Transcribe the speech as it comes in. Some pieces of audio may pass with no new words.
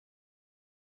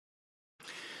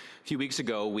A few weeks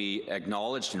ago, we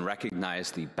acknowledged and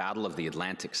recognized the Battle of the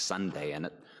Atlantic Sunday, and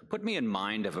it put me in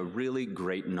mind of a really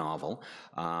great novel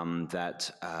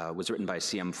that was written by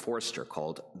C.M. Forster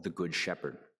called The Good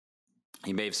Shepherd.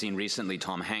 You may have seen recently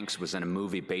Tom Hanks was in a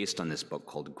movie based on this book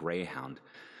called Greyhound.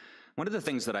 One of the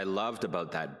things that I loved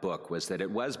about that book was that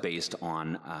it was based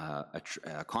on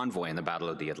a convoy in the Battle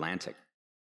of the Atlantic.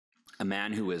 A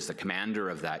man who is the commander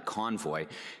of that convoy,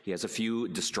 he has a few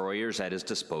destroyers at his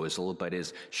disposal, but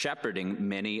is shepherding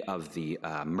many of the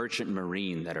merchant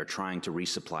marine that are trying to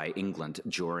resupply England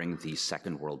during the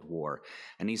Second World War.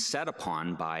 And he's set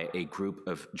upon by a group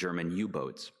of German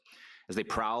U-boats. As they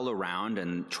prowl around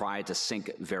and try to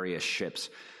sink various ships,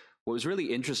 what was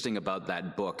really interesting about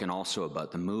that book and also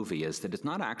about the movie is that it's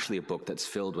not actually a book that's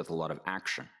filled with a lot of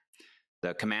action.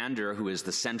 The commander, who is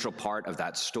the central part of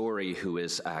that story, who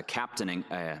is captaining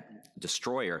a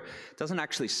destroyer, doesn't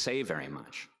actually say very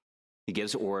much. He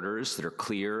gives orders that are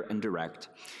clear and direct.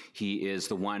 He is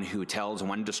the one who tells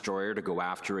one destroyer to go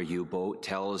after a U-boat,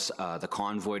 tells the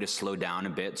convoy to slow down a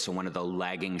bit so one of the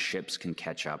lagging ships can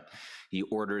catch up. He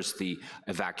orders the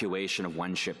evacuation of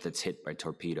one ship that's hit by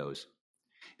torpedoes.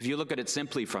 If you look at it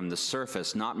simply from the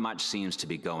surface, not much seems to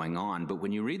be going on, but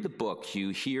when you read the book, you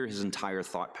hear his entire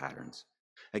thought patterns.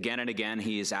 Again and again,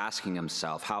 he is asking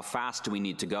himself, how fast do we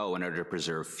need to go in order to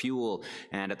preserve fuel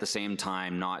and at the same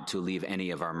time not to leave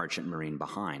any of our merchant marine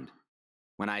behind?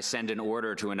 When I send an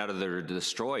order to another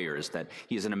destroyers that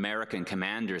he's an American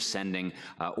commander sending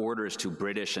orders to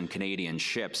British and Canadian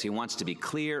ships, he wants to be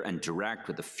clear and direct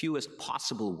with the fewest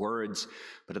possible words,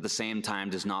 but at the same time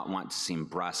does not want to seem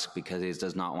brusque because he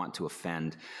does not want to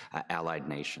offend allied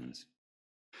nations.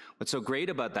 What's so great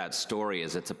about that story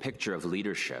is it's a picture of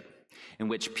leadership in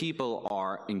which people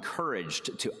are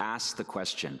encouraged to ask the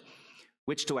question,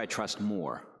 which do I trust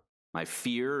more, my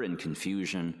fear and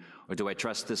confusion, or do I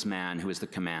trust this man who is the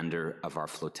commander of our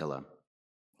flotilla?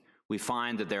 We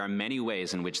find that there are many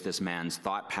ways in which this man's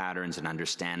thought patterns and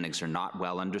understandings are not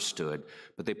well understood,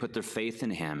 but they put their faith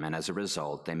in him, and as a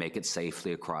result, they make it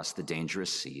safely across the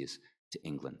dangerous seas to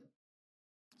England.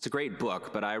 It's a great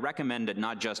book, but I recommend it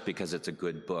not just because it's a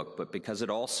good book, but because it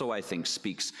also, I think,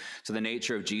 speaks to the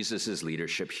nature of Jesus'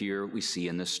 leadership here we see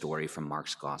in this story from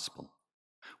Mark's Gospel,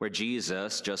 where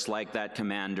Jesus, just like that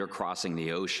commander crossing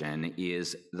the ocean,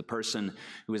 is the person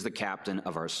who is the captain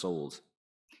of our souls.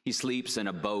 He sleeps in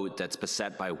a boat that's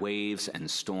beset by waves and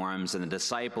storms, and the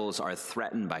disciples are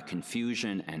threatened by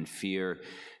confusion and fear,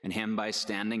 and him, by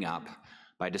standing up,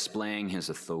 by displaying his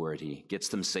authority, gets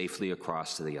them safely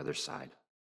across to the other side.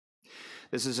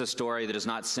 This is a story that is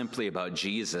not simply about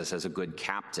Jesus as a good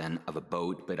captain of a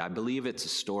boat, but I believe it's a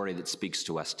story that speaks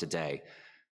to us today.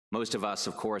 Most of us,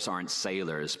 of course, aren't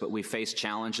sailors, but we face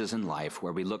challenges in life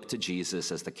where we look to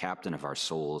Jesus as the captain of our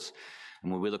souls.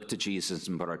 And when we look to Jesus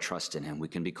and put our trust in him, we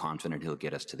can be confident he'll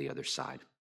get us to the other side.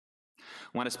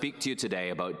 I want to speak to you today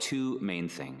about two main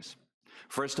things.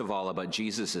 First of all, about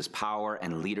Jesus' power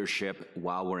and leadership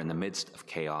while we're in the midst of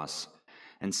chaos.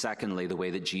 And secondly, the way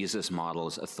that Jesus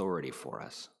models authority for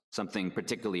us, something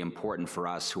particularly important for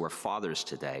us who are fathers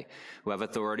today, who have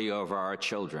authority over our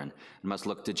children, and must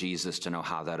look to Jesus to know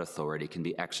how that authority can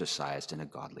be exercised in a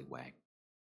godly way.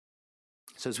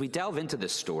 So as we delve into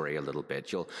this story a little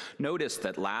bit, you'll notice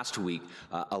that last week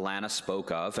Alana spoke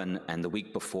of, and the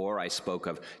week before I spoke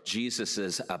of,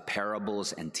 Jesus'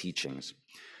 parables and teachings.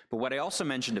 But what I also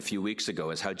mentioned a few weeks ago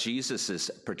is how Jesus is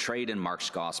portrayed in Mark's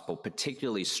Gospel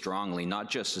particularly strongly, not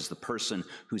just as the person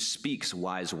who speaks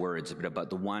wise words, but about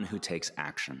the one who takes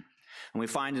action. And we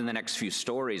find in the next few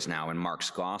stories now in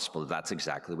Mark's Gospel that that's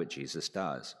exactly what Jesus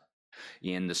does.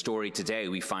 In the story today,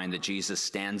 we find that Jesus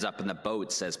stands up in the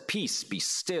boat, says, "Peace, be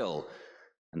still,"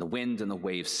 and the wind and the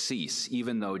waves cease,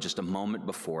 even though just a moment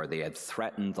before they had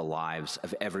threatened the lives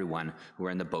of everyone who were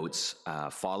in the boats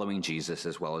following Jesus,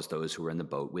 as well as those who were in the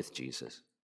boat with Jesus.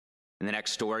 In the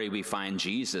next story, we find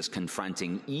Jesus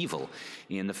confronting evil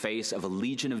in the face of a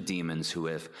legion of demons who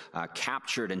have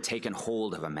captured and taken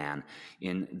hold of a man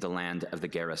in the land of the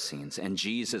Gerasenes. And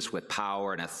Jesus, with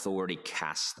power and authority,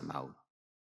 casts them out.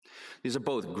 These are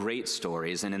both great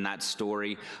stories, and in that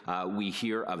story, we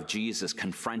hear of Jesus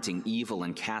confronting evil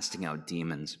and casting out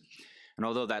demons. And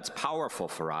although that's powerful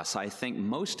for us, I think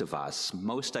most of us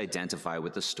most identify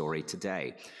with the story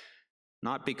today.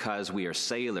 Not because we are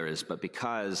sailors, but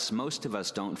because most of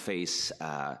us don't face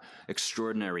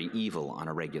extraordinary evil on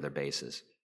a regular basis.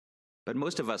 But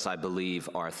most of us, I believe,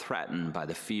 are threatened by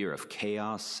the fear of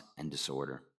chaos and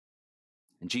disorder.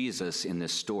 And Jesus, in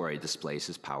this story, displays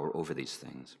his power over these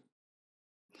things.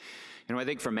 You know, I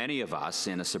think for many of us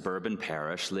in a suburban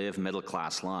parish live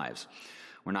middle-class lives.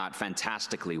 We're not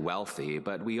fantastically wealthy,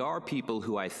 but we are people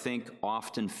who I think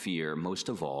often fear, most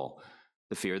of all,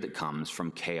 the fear that comes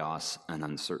from chaos and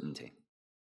uncertainty.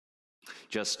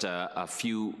 Just a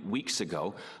few weeks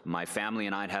ago, my family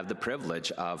and I had the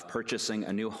privilege of purchasing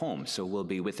a new home, so we'll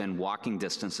be within walking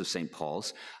distance of St.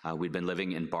 Paul's. We'd been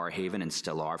living in Barrhaven and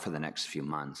still are for the next few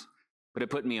months. But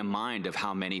it put me in mind of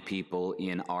how many people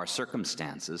in our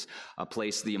circumstances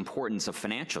place the importance of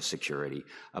financial security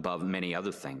above many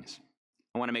other things.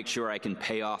 I want to make sure I can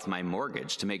pay off my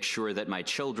mortgage, to make sure that my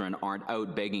children aren't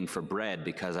out begging for bread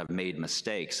because I've made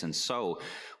mistakes. And so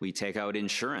we take out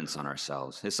insurance on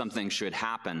ourselves. If something should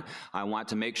happen, I want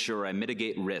to make sure I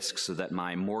mitigate risks so that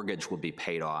my mortgage will be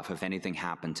paid off if anything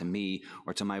happened to me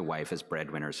or to my wife as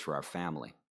breadwinners for our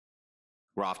family.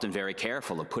 We're often very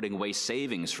careful of putting away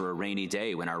savings for a rainy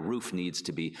day when our roof needs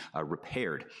to be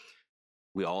repaired.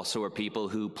 We also are people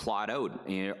who plot out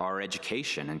our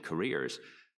education and careers.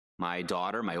 My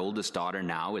daughter, my oldest daughter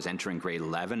now, is entering grade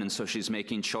 11, and so she's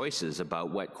making choices about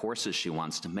what courses she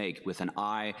wants to make with an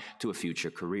eye to a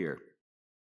future career.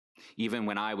 Even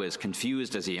when I was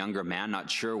confused as a younger man,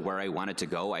 not sure where I wanted to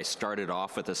go, I started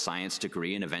off with a science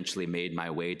degree and eventually made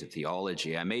my way to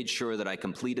theology. I made sure that I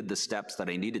completed the steps that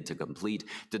I needed to complete,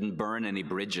 didn't burn any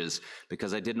bridges,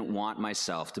 because I didn't want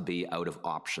myself to be out of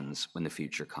options when the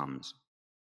future comes.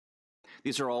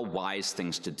 These are all wise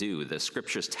things to do. The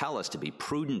scriptures tell us to be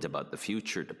prudent about the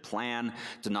future, to plan,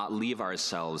 to not leave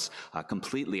ourselves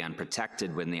completely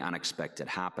unprotected when the unexpected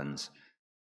happens.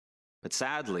 But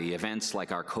sadly, events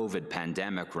like our COVID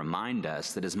pandemic remind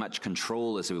us that as much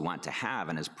control as we want to have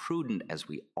and as prudent as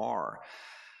we are,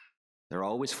 there are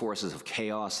always forces of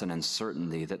chaos and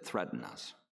uncertainty that threaten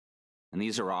us. And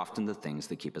these are often the things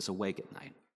that keep us awake at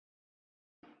night.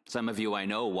 Some of you I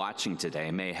know watching today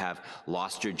may have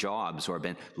lost your jobs or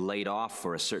been laid off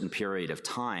for a certain period of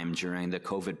time during the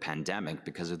COVID pandemic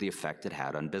because of the effect it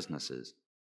had on businesses.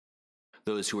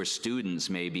 Those who are students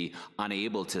may be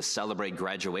unable to celebrate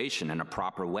graduation in a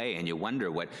proper way, and you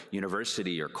wonder what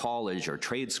university or college or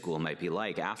trade school might be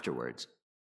like afterwards.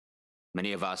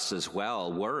 Many of us as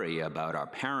well worry about our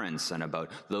parents and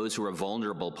about those who are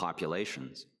vulnerable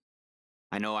populations.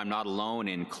 I know I'm not alone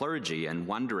in clergy and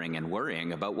wondering and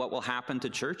worrying about what will happen to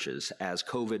churches as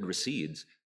COVID recedes.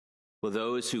 Will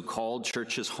those who called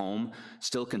churches home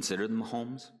still consider them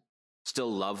homes? Still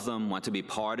love them, want to be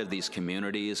part of these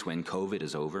communities when COVID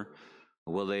is over?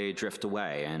 Or will they drift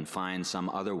away and find some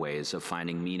other ways of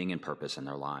finding meaning and purpose in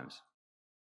their lives?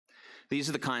 These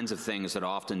are the kinds of things that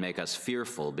often make us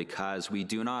fearful because we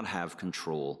do not have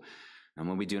control. And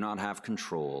when we do not have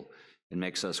control, it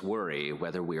makes us worry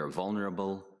whether we are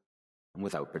vulnerable and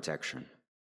without protection.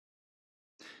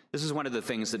 This is one of the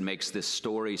things that makes this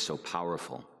story so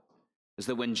powerful, is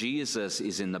that when Jesus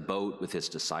is in the boat with his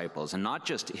disciples, and not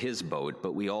just his boat,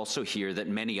 but we also hear that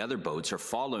many other boats are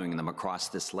following them across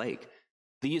this lake.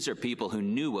 These are people who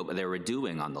knew what they were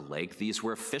doing on the lake. These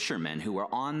were fishermen who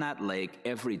were on that lake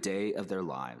every day of their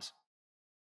lives.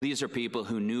 These are people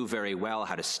who knew very well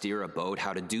how to steer a boat,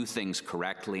 how to do things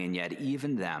correctly, and yet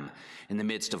even them, in the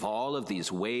midst of all of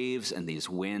these waves and these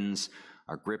winds,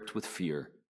 are gripped with fear.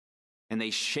 And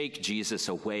they shake Jesus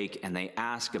awake, and they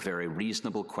ask a very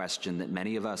reasonable question that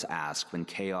many of us ask when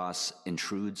chaos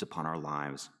intrudes upon our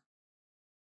lives.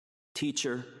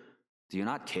 Teacher, do you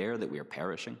not care that we are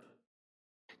perishing?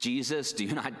 Jesus, do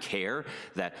you not care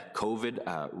that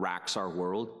COVID racks our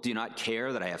world? Do you not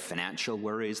care that I have financial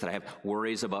worries, that I have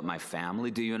worries about my family?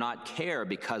 Do you not care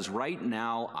because right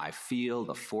now I feel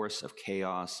the force of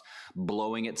chaos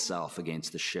blowing itself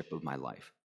against the ship of my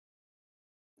life?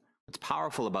 What's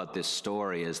powerful about this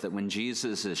story is that when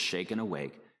Jesus is shaken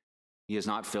awake, he is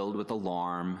not filled with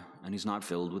alarm and he's not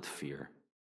filled with fear,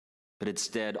 but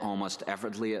instead almost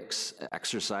effortlessly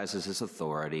exercises his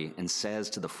authority and says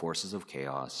to the forces of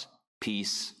chaos,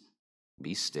 "Peace,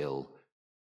 be still,"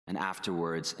 and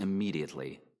afterwards,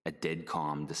 immediately, a dead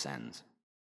calm descends.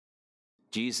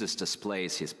 Jesus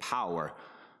displays his power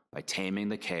by taming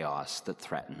the chaos that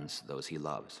threatens those he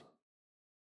loves.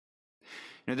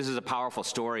 You know, this is a powerful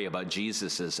story about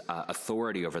Jesus'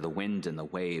 authority over the wind and the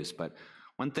waves, but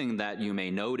one thing that you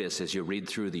may notice as you read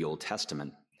through the Old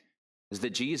Testament is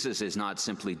that Jesus is not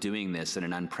simply doing this in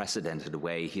an unprecedented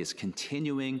way. He is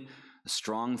continuing a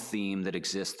strong theme that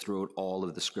exists throughout all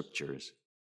of the scriptures.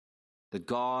 That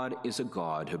God is a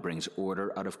God who brings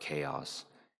order out of chaos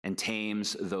and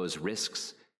tames those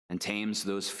risks and tames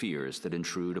those fears that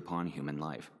intrude upon human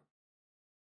life.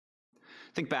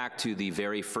 Think back to the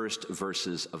very first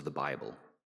verses of the Bible,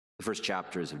 the first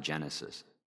chapters of Genesis.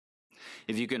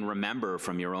 If you can remember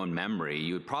from your own memory,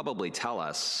 you would probably tell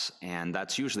us, and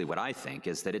that's usually what I think,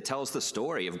 is that it tells the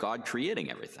story of God creating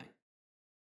everything.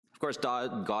 Of course,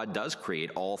 God does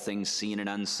create all things seen and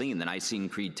unseen. The Nicene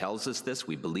Creed tells us this.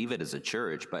 We believe it as a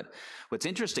church. But what's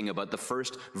interesting about the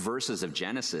first verses of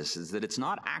Genesis is that it's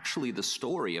not actually the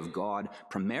story of God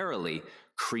primarily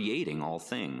creating all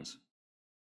things.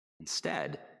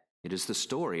 Instead, it is the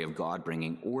story of God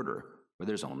bringing order where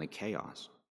there's only chaos.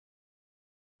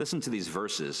 Listen to these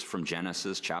verses from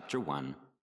Genesis chapter 1,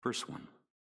 verse 1.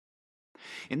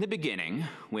 In the beginning,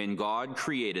 when God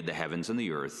created the heavens and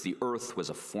the earth was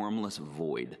a formless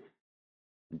void.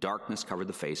 Darkness covered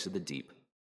the face of the deep,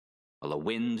 while a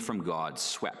wind from God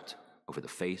swept over the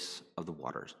face of the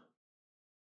waters.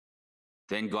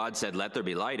 Then God said, "Let there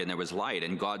be light," and there was light.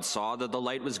 And God saw that the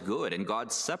light was good, and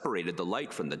God separated the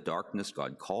light from the darkness.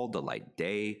 God called the light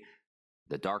day,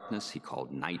 the darkness he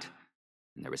called night.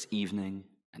 And there was evening,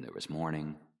 and there was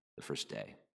morning, the first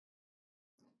day.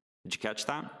 Did you catch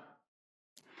that?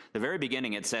 The very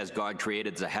beginning, it says God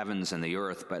created the heavens and the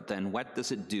earth, but then what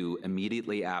does it do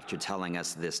immediately after telling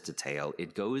us this detail?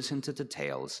 It goes into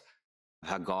details of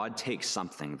how God takes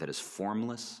something that is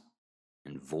formless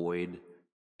and void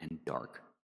and dark.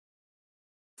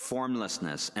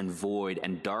 Formlessness and void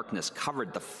and darkness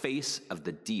covered the face of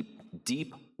the deep,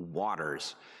 deep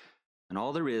waters. And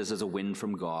all there is a wind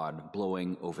from God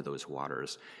blowing over those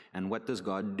waters. And what does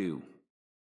God do?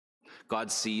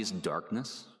 God sees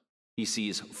darkness. He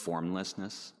sees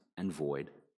formlessness and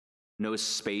void, no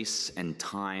space and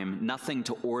time, nothing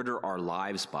to order our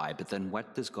lives by. But then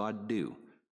what does God do?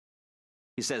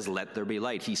 He says, "Let there be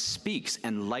light." He speaks,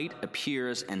 and light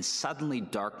appears, and suddenly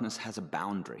darkness has a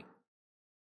boundary.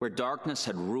 Where darkness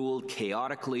had ruled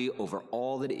chaotically over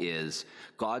all that is,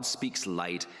 God speaks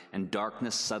light, and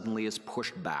darkness suddenly is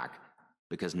pushed back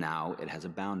because now it has a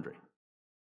boundary.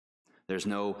 There's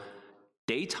no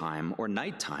daytime or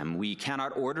nighttime. We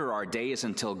cannot order our days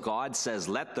until God says,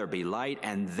 "Let there be light,"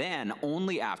 and then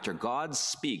only after God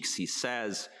speaks, he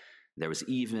says, "There was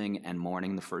evening and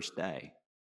morning the first day."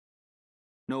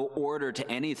 No order to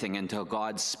anything until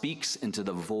God speaks into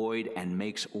the void and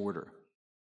makes order.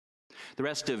 The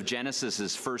rest of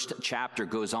Genesis's first chapter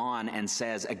goes on and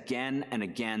says again and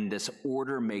again this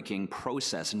order-making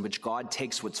process in which God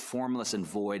takes what's formless and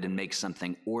void and makes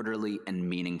something orderly and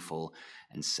meaningful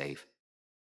and safe.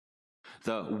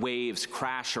 The waves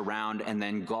crash around, and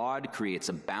then God creates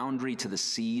a boundary to the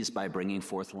seas by bringing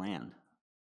forth land.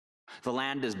 The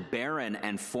land is barren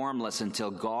and formless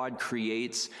until God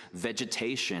creates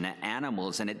vegetation and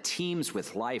animals, and it teems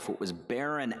with life. What was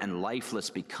barren and lifeless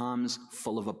becomes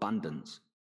full of abundance.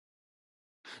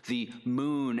 The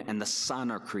moon and the sun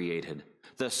are created,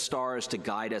 the stars to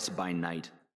guide us by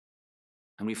night.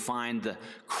 And we find the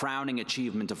crowning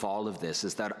achievement of all of this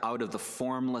is that out of the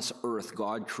formless earth,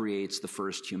 God creates the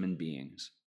first human beings.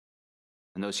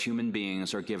 And those human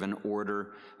beings are given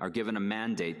a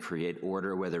mandate, create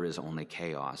order where there is only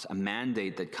chaos. A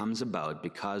mandate that comes about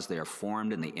because they are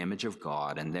formed in the image of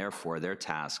God, and therefore their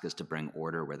task is to bring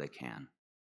order where they can.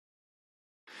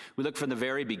 We look from the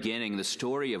very beginning, the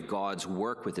story of God's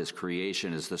work with his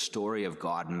creation is the story of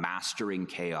God mastering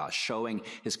chaos, showing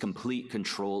his complete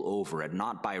control over it,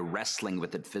 not by wrestling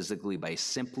with it physically, by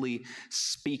simply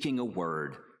speaking a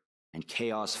word, and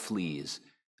chaos flees,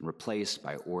 and replaced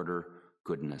by order,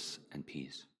 goodness, and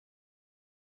peace.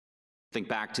 Think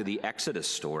back to the Exodus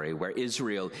story where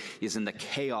Israel is in the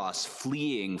chaos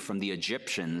fleeing from the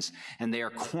Egyptians, and they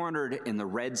are cornered in the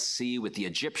Red Sea with the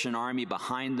Egyptian army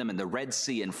behind them and the Red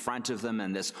Sea in front of them,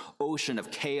 and this ocean of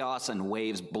chaos and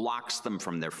waves blocks them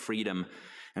from their freedom.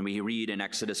 And we read in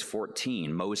Exodus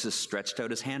 14, Moses stretched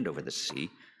out his hand over the sea.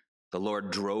 The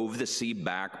Lord drove the sea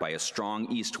back by a strong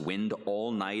east wind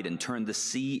all night and turned the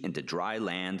sea into dry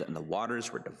land, and the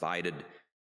waters were divided.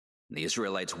 And the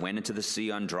Israelites went into the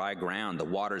sea on dry ground, the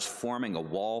waters forming a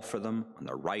wall for them on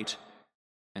their right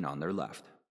and on their left.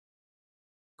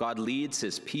 God leads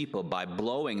his people by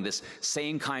blowing this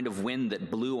same kind of wind that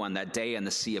blew on that day on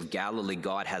the Sea of Galilee.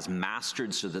 God has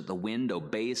mastered so that the wind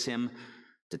obeys him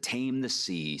to tame the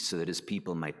sea so that his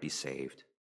people might be saved.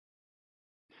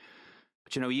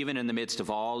 But even in the midst of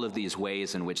all of these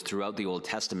ways in which throughout the Old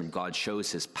Testament God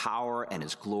shows his power and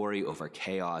his glory over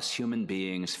chaos, human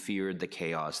beings feared the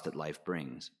chaos that life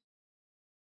brings.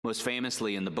 Most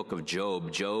famously in the book of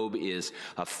Job, Job is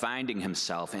finding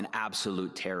himself in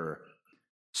absolute terror.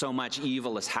 So much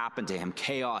evil has happened to him.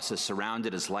 Chaos has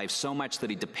surrounded his life. So much that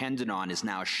he depended on is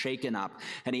now shaken up.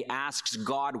 And he asks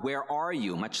God, "Where are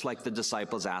you?" Much like the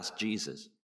disciples asked Jesus.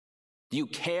 "Do you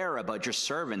care about your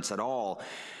servants at all?"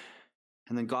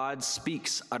 And then God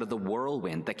speaks out of the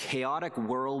whirlwind, the chaotic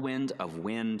whirlwind of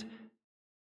wind.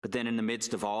 But then in the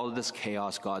midst of all of this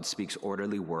chaos, God speaks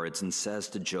orderly words and says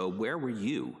to Job, "Where were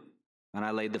you when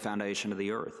I laid the foundation of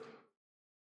the earth?"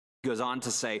 He goes on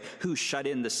to say, "Who shut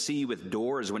in the sea with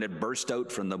doors when it burst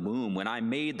out from the womb? When I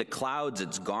made the clouds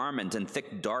its garment and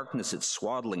thick darkness its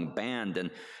swaddling band, and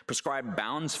prescribed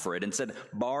bounds for it, and set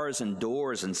bars and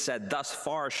doors, and said, 'Thus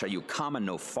far shall you come and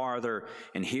no farther,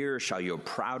 and here shall your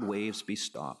proud waves be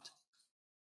stopped.'"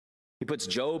 He puts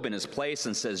Job in his place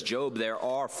and says, "Job, there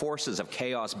are forces of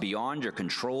chaos beyond your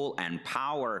control and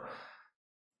power,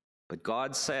 but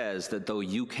God says that though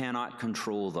you cannot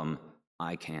control them,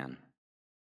 I can."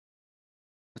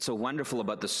 What's so wonderful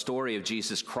about the story of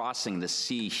Jesus crossing the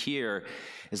sea here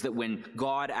is that when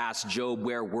God asked Job,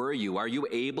 "Where were you? Are you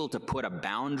able to put a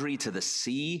boundary to the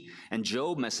sea?" And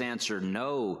Job must answer,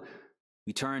 "No."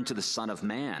 We turn to the Son of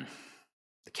Man,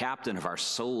 the captain of our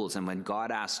souls. And when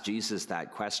God asks Jesus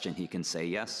that question, he can say,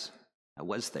 "Yes, I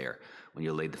was there when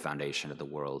you laid the foundation of the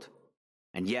world.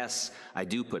 And yes, I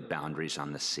do put boundaries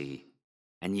on the sea.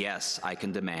 And yes, I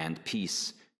can demand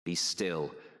peace, be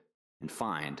still, and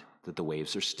find that the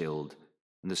waves are stilled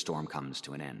and the storm comes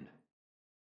to an end."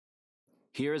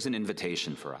 Here is an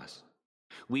invitation for us.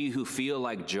 We who feel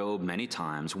like Job many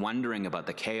times, wondering about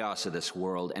the chaos of this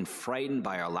world and frightened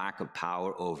by our lack of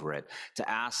power over it, to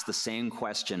ask the same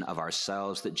question of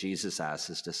ourselves that Jesus asked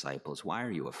his disciples: "Why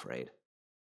are you afraid?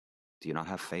 Do you not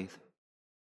have faith?"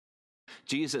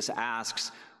 Jesus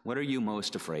asks, what are you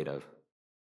most afraid of?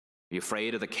 Are you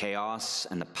afraid of the chaos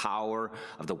and the power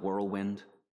of the whirlwind?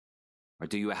 Or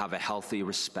do you have a healthy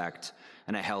respect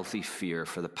and a healthy fear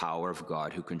for the power of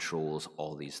God who controls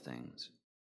all these things?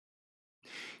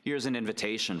 Here's an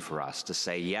invitation for us to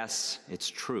say, yes, it's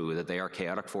true that there are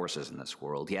chaotic forces in this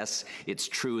world. Yes, it's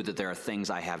true that there are things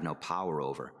I have no power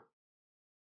over.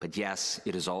 But yes,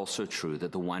 it is also true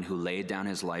that the one who laid down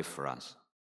his life for us,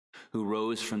 who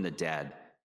rose from the dead,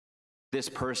 this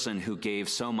person who gave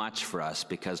so much for us,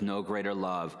 because no greater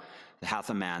love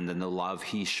hath a man than the love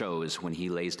he shows when he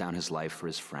lays down his life for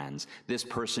his friends. This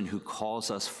person who calls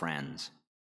us friends,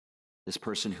 this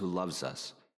person who loves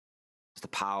us, has the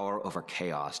power over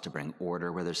chaos to bring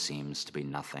order where there seems to be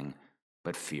nothing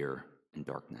but fear and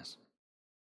darkness.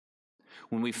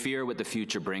 When we fear what the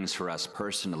future brings for us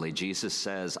personally, Jesus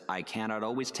says, "I cannot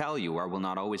always tell you, or will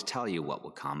not always tell you what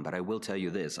will come, but I will tell you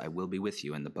this: I will be with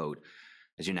you in the boat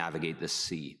as you navigate this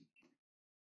sea."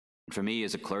 For me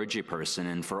as a clergy person,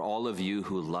 and for all of you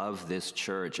who love this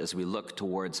church, as we look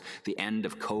towards the end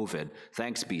of COVID,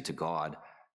 thanks be to God,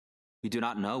 we do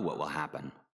not know what will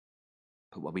happen.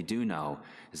 But what we do know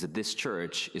is that this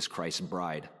church is Christ's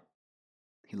bride.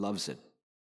 He loves it.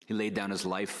 He laid down his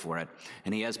life for it,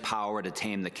 and he has power to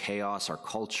tame the chaos our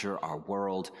culture, our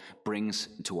world brings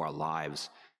into our lives,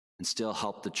 and still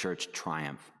help the church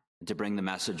triumph, and to bring the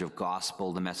message of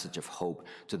gospel, the message of hope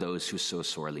to those who so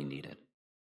sorely need it.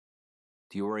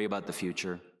 Do you worry about the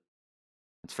future?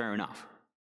 It's fair enough.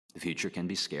 The future can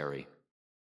be scary.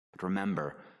 But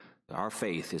remember that our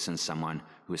faith is in someone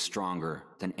who is stronger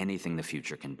than anything the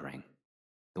future can bring,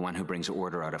 the one who brings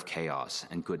order out of chaos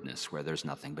and goodness where there's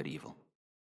nothing but evil.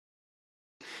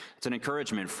 It's an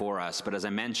encouragement for us, but as I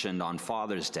mentioned on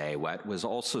Father's Day, what was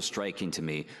also striking to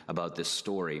me about this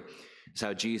story is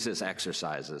how Jesus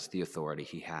exercises the authority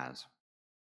he has.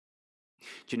 Do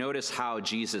you notice how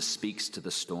Jesus speaks to the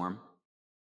storm?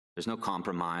 There's no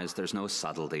compromise, there's no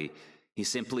subtlety. He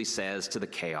simply says to the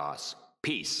chaos,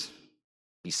 "Peace,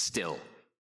 be still."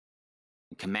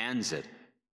 He commands it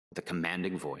with a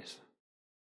commanding voice.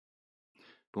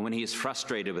 But when he is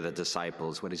frustrated with the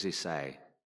disciples, what does he say?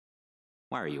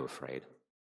 "Why are you afraid?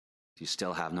 Do you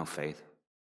still have no faith?"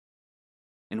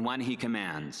 In one he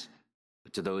commands,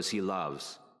 but to those he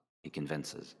loves, he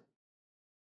convinces.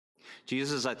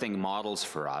 Jesus, I think, models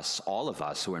for us, all of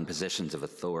us who are in positions of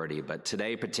authority, but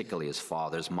today particularly as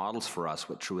fathers, models for us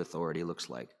what true authority looks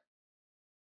like.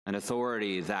 An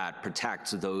authority that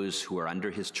protects those who are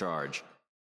under his charge,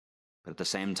 but at the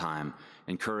same time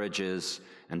encourages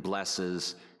and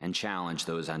blesses and challenges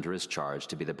those under his charge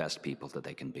to be the best people that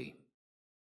they can be.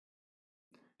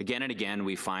 Again and again,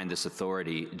 we find this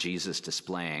authority Jesus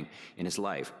displaying in his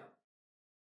life.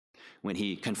 When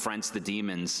he confronts the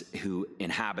demons who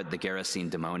inhabit the Gerasene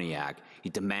demoniac,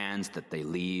 he demands that they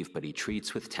leave, but he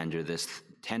treats with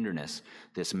tenderness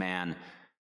this man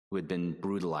who had been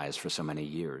brutalized for so many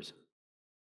years.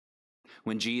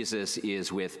 When Jesus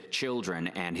is with children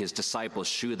and his disciples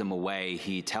shoo them away,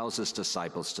 he tells his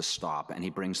disciples to stop, and he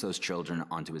brings those children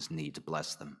onto his knee to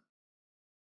bless them.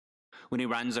 when he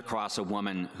runs across a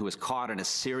woman who is caught in a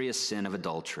serious sin of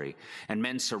adultery, and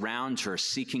men surround her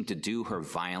seeking to do her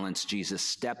violence, Jesus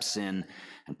steps in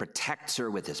and protects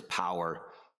her with his power,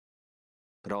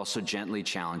 but also gently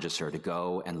challenges her to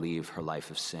go and leave her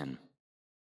life of sin.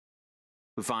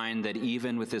 We find that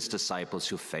even with his disciples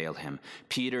who fail him,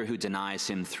 Peter, who denies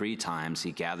him 3 times,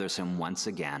 he gathers him once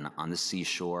again on the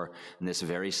seashore in this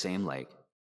very same lake.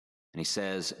 And he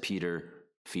says, "Peter,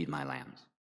 feed my lambs."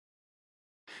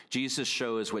 Jesus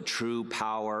shows what true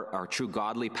power, or true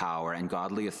godly power and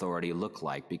godly authority look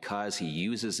like, because he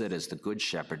uses it as the good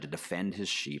shepherd to defend his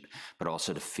sheep, but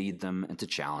also to feed them and to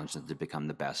challenge them to become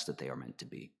the best that they are meant to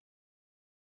be.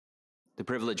 The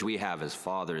privilege we have as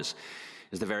fathers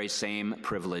is the very same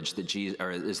privilege that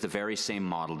is the very same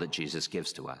model that Jesus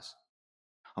gives to us.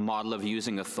 A model of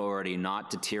using authority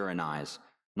not to tyrannize,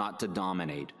 not to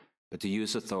dominate, but to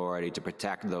use authority to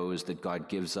protect those that God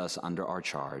gives us under our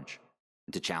charge,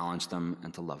 and to challenge them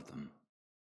and to love them.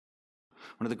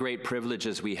 One of the great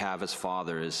privileges we have as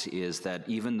fathers is that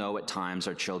even though at times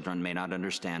our children may not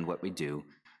understand what we do,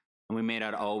 and we may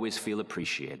not always feel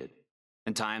appreciated,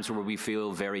 in times where we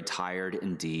feel very tired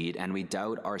indeed and we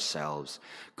doubt ourselves,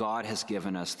 God has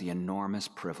given us the enormous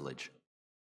privilege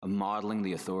of modeling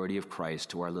the authority of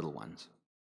Christ to our little ones,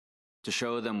 to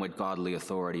show them what godly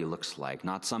authority looks like,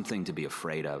 not something to be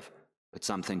afraid of, but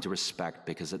something to respect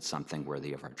because it's something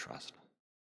worthy of our trust.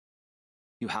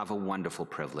 You have a wonderful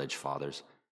privilege, fathers.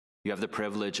 You have the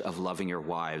privilege of loving your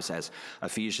wives. As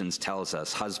Ephesians tells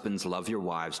us, husbands, love your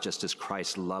wives just as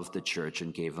Christ loved the church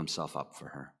and gave himself up for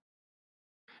her.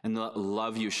 And the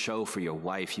love you show for your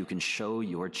wife, you can show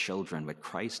your children what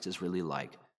Christ is really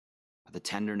like, by the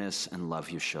tenderness and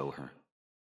love you show her.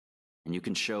 And you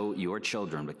can show your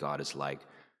children what God is like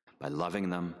by loving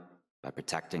them, by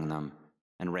protecting them,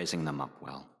 and raising them up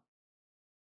well.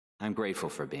 I'm grateful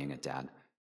for being a dad,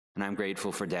 and I'm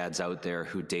grateful for dads out there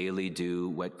who daily do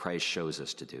what Christ shows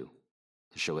us to do,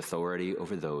 to show authority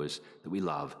over those that we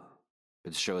love,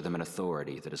 but to show them an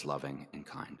authority that is loving and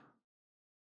kind.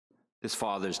 This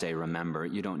Father's Day, remember,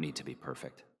 you don't need to be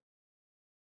perfect.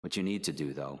 What you need to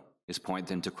do, though, is point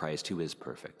them to Christ, who is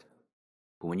perfect.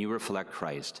 But when you reflect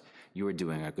Christ, you are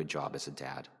doing a good job as a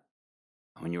dad.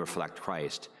 And when you reflect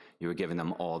Christ, you are giving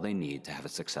them all they need to have a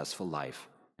successful life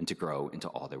and to grow into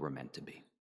all they were meant to be.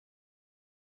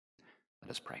 Let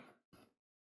us pray.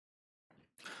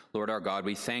 Lord our God,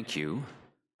 we thank you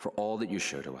for all that you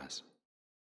show to us.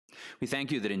 We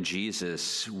thank you that in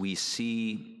Jesus we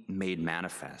see made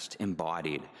manifest,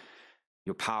 embodied,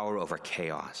 your power over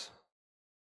chaos,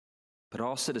 but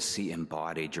also to see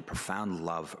embodied your profound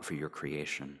love for your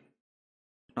creation.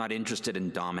 Not interested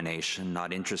in domination,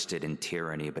 not interested in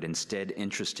tyranny, but instead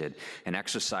interested in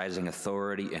exercising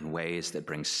authority in ways that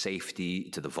bring safety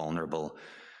to the vulnerable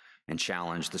and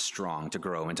challenge the strong to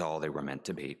grow into all they were meant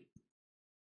to be.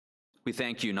 We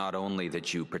thank you not only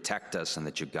that you protect us and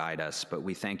that you guide us, but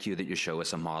we thank you that you show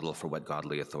us a model for what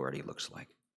godly authority looks like.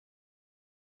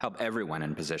 Help everyone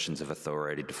in positions of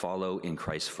authority to follow in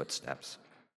Christ's footsteps.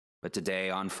 But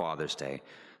today, on Father's Day,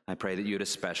 I pray that you'd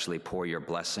especially pour your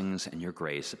blessings and your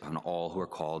grace upon all who are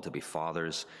called to be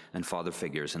fathers and father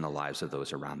figures in the lives of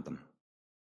those around them.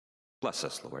 Bless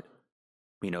us, Lord.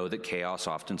 We know that chaos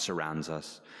often surrounds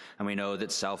us, and we know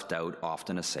that self-doubt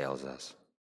often assails us.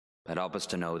 But help us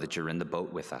to know that you're in the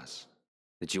boat with us,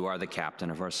 that you are the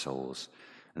captain of our souls,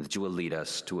 and that you will lead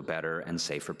us to a better and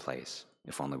safer place,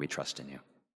 if only we trust in you.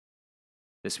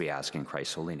 This we ask in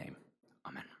Christ's holy name.